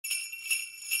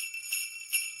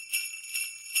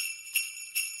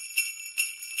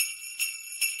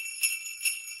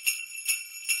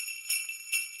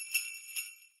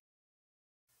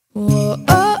Whoa,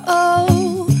 oh,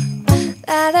 oh,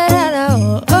 la da da da,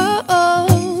 oh, oh,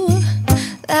 oh,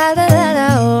 la da da da,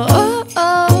 oh,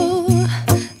 oh,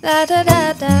 la da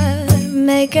da da,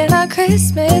 making our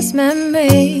Christmas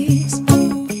memories.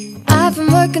 I've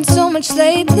been working so much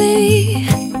lately,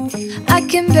 I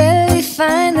can barely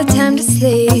find the time to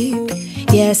sleep.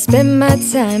 Yeah, I spend my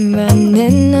time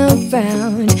running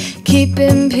around,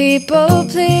 keeping people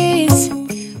pleased.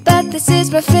 But this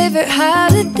is my favorite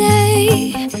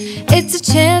holiday. It's a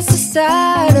chance to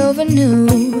start over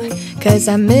new. 'Cause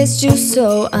I missed you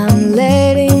so I'm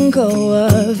letting go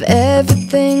of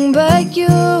everything but you.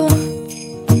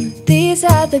 These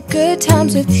are the good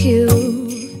times with you.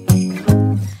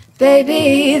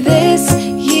 Baby, this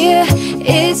year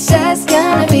it's just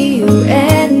gonna be you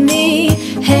and me.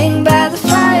 Hang by the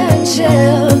fire and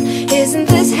chill. Isn't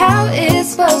this how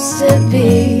it's supposed to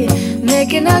be?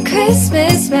 Making our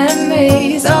Christmas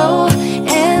memories. Oh,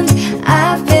 and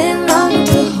I've been longing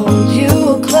to hold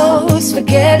you close.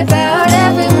 Forget about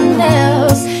everyone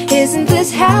else. Isn't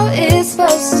this how it's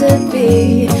supposed to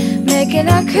be? Making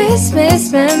our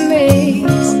Christmas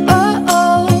memories. Oh,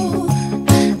 oh,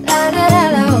 la da da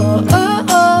da, oh,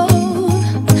 oh,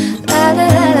 la da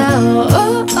da da,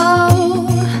 oh, oh,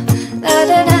 la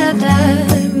da da da.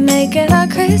 Making our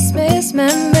Christmas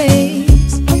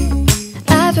memories.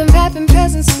 I've been wrapping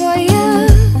presents for you.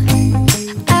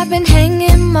 I've been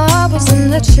hanging marbles in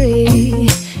the tree.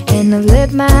 And I've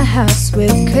lit my house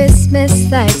with Christmas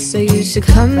lights. So you should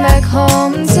come back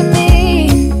home to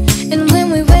me. And when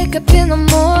we wake up in the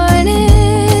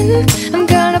morning, I'm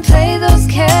gonna play those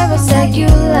carols that you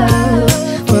love.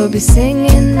 We'll be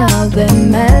singing all the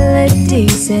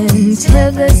melodies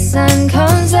until the sun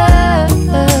comes up.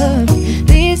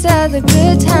 These are the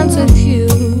good times with you.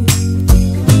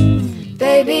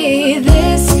 Baby,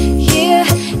 this year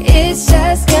it's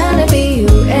just gonna be you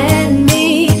and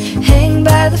me. Hang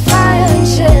by the fire and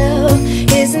chill.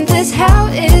 Isn't this how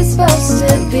it's supposed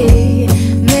to be?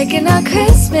 Making our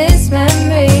Christmas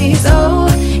memories. Oh,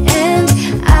 and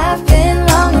I've been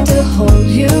longing to hold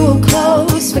you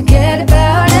close. Forget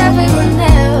about everyone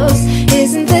else.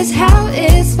 Isn't this how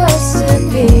it's supposed to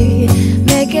be?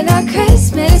 Making our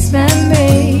Christmas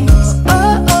memories.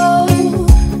 Oh, oh,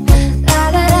 la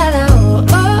da da da,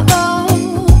 oh, oh,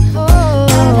 oh,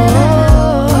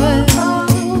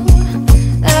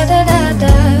 la da da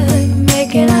da.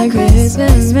 Making our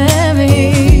Christmas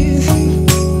memories.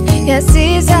 Yes,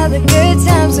 these are the good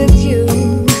times with you.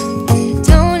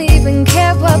 Don't even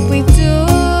care what we do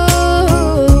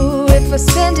if I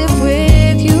spend it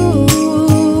with you.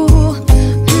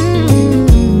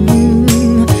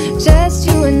 Just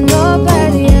you and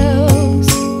nobody else.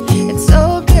 It's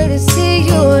so good to see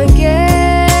you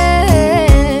again.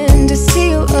 To see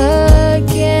you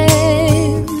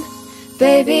again.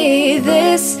 Baby,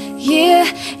 this year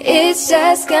it's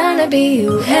just gonna be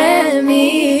you and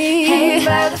me. Hang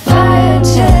by the fire and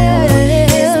chill.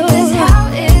 Isn't this how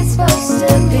it's supposed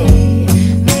to be?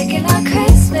 Making our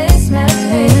Christmas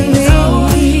memories. Oh,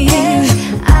 and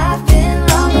I've been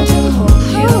longing to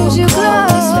hold you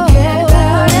close. Forget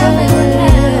about everyone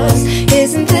else.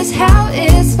 Isn't this how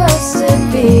it's supposed to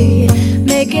be?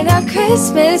 Making our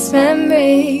Christmas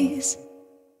memories.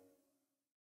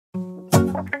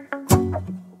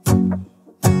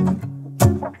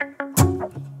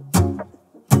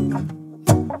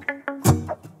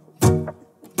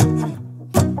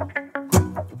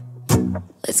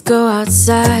 Let's go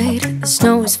outside, the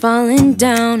snow is falling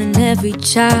down and every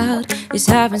child is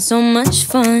having so much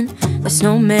fun. The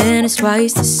snowman is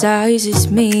twice the size as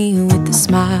me, with a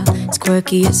smile as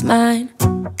quirky as mine.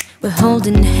 We're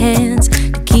holding hands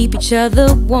to keep each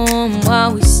other warm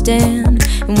while we stand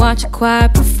and watch a choir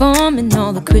performing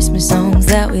all the Christmas songs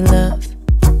that we love.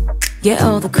 Yeah,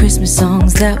 all the Christmas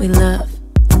songs that we love.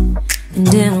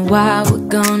 And in a while we're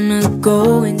gonna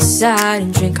go inside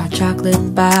and drink our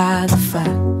chocolate by the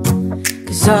fire.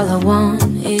 'Cause all I want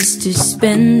is to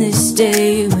spend this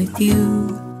day with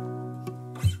you.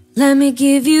 Let me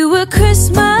give you a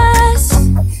Christmas,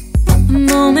 a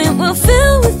moment we'll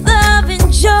fill with love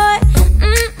and joy.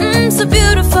 So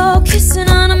beautiful, kissing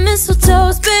on a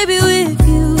mistletoe, baby, with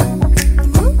you.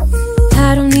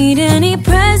 I don't need any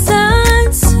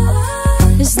presents,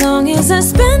 as long as I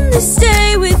spend this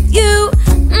day with you.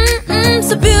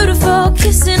 So beautiful,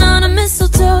 kissing on a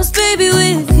mistletoe, baby,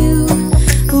 with you.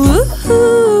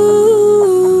 Ooh.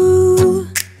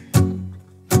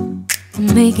 I'm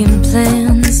making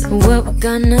plans of what we're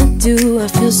gonna do. I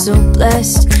feel so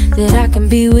blessed that I can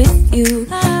be with you.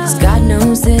 'Cause God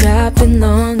knows that I've been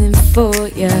longing for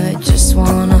you. I just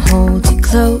wanna hold you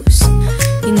close.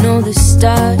 You You know the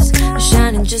stars are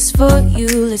shining just for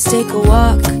you. Let's take a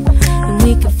walk, and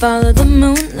we can follow the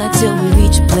moonlight till we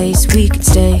reach a place we can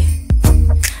stay.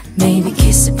 Maybe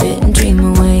kiss a bit and dream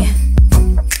away.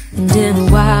 And in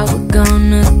a while we're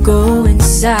gonna go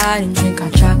inside and drink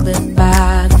our chocolate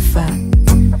by the fire.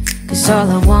 'Cause all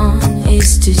I want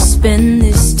is to spend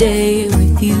this day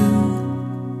with you.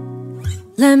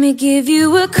 Let me give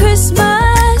you a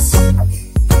Christmas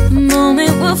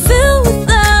moment we'll fill with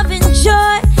love and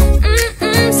joy.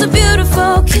 So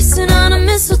beautiful, kissing on a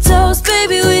mistletoe,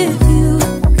 baby, with you.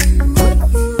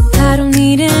 I don't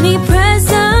need any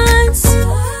presents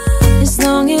as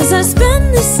long as I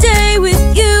spend this day with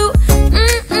you.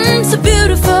 So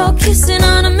beautiful, kissing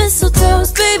on a mistletoe,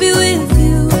 baby, with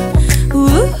you.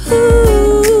 Ooh,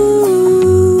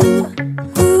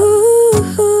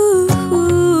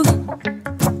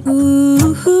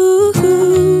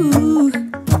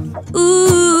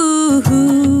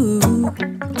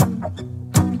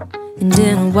 and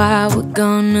in a while we're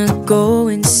gonna go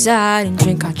inside and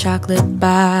drink our chocolate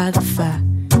by the fire.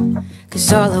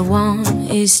 'Cause all I want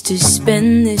is to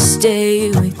spend this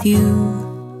day with you.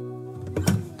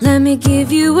 Let me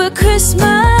give you a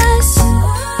Christmas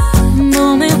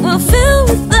moment we'll fill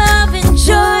with love and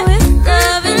joy.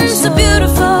 Love and so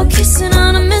beautiful, kissing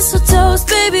on a mistletoe,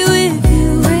 baby,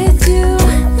 with you.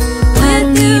 I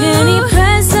don't need any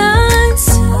presents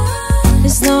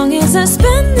as long as I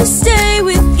spend this day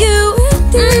with you.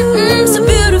 So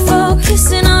beautiful,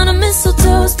 kissing on a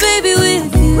mistletoe, baby,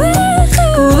 with you.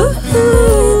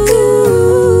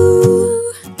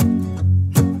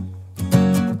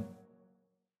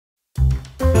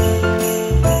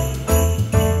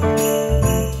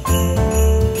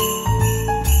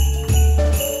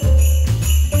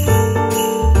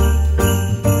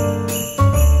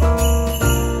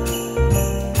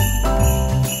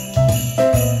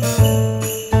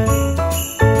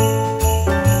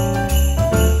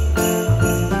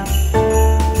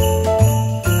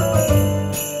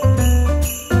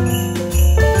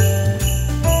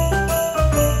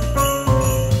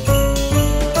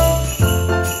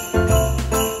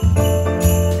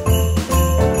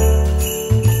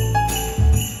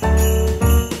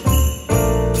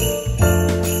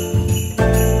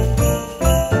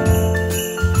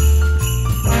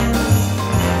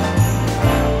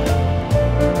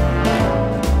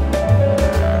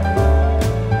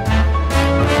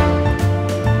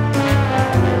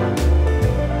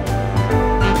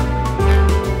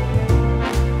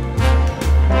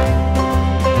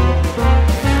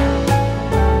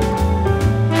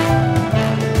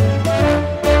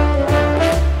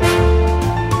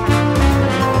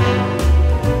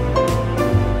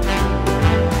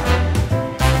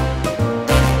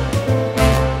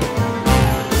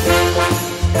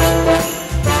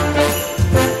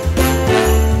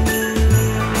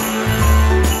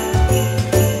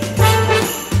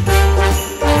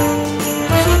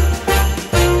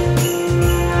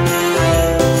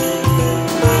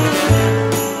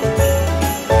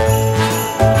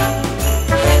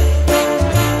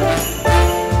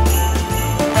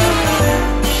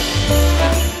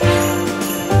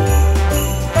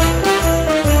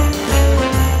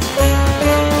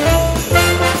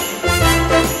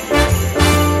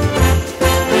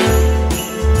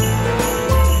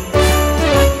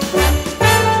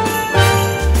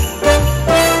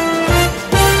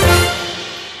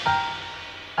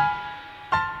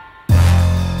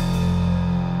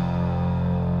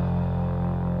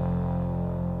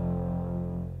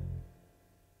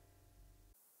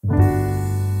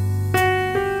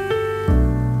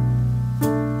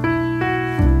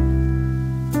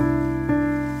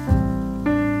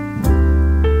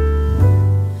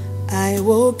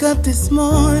 Woke up this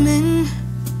morning,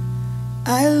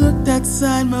 I looked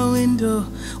outside my window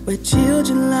where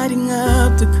children lighting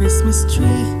up the Christmas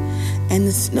tree, and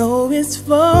the snow is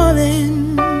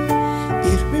falling.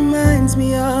 It reminds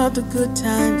me of the good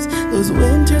times, those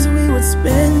winters we would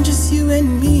spend just you and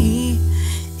me.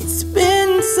 It's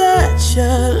been such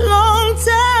a long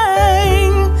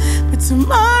time, but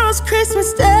tomorrow's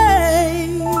Christmas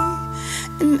Day,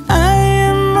 and I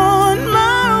am on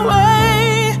my way.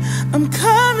 I'm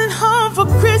coming home for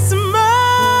Christmas.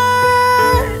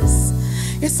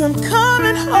 Yes, I'm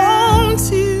coming home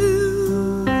to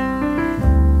you.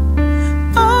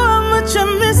 Oh, how much I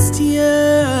missed you.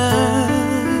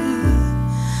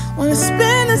 Wanna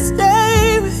spend this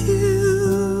day with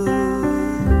you.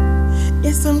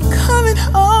 Yes, I'm coming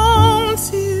home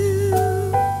to you.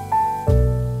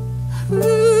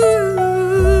 Ooh.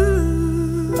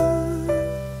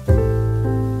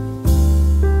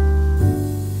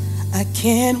 I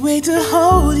can't wait to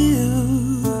hold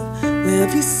you We'll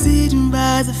be sitting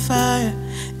by the fire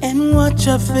and watch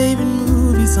our favorite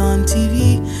movies on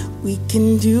TV. We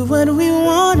can do what we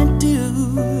wanna do.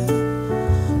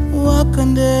 Walk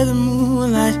under the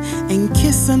moonlight and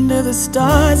kiss under the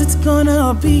stars. It's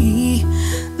gonna be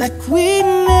like we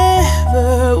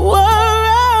never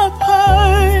were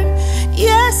apart.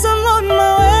 Yes, I'm on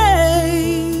my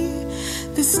way.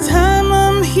 This time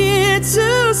I'm here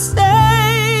to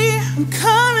stay. I'm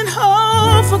coming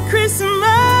home for Christmas.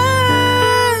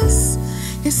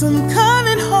 Yes, I'm coming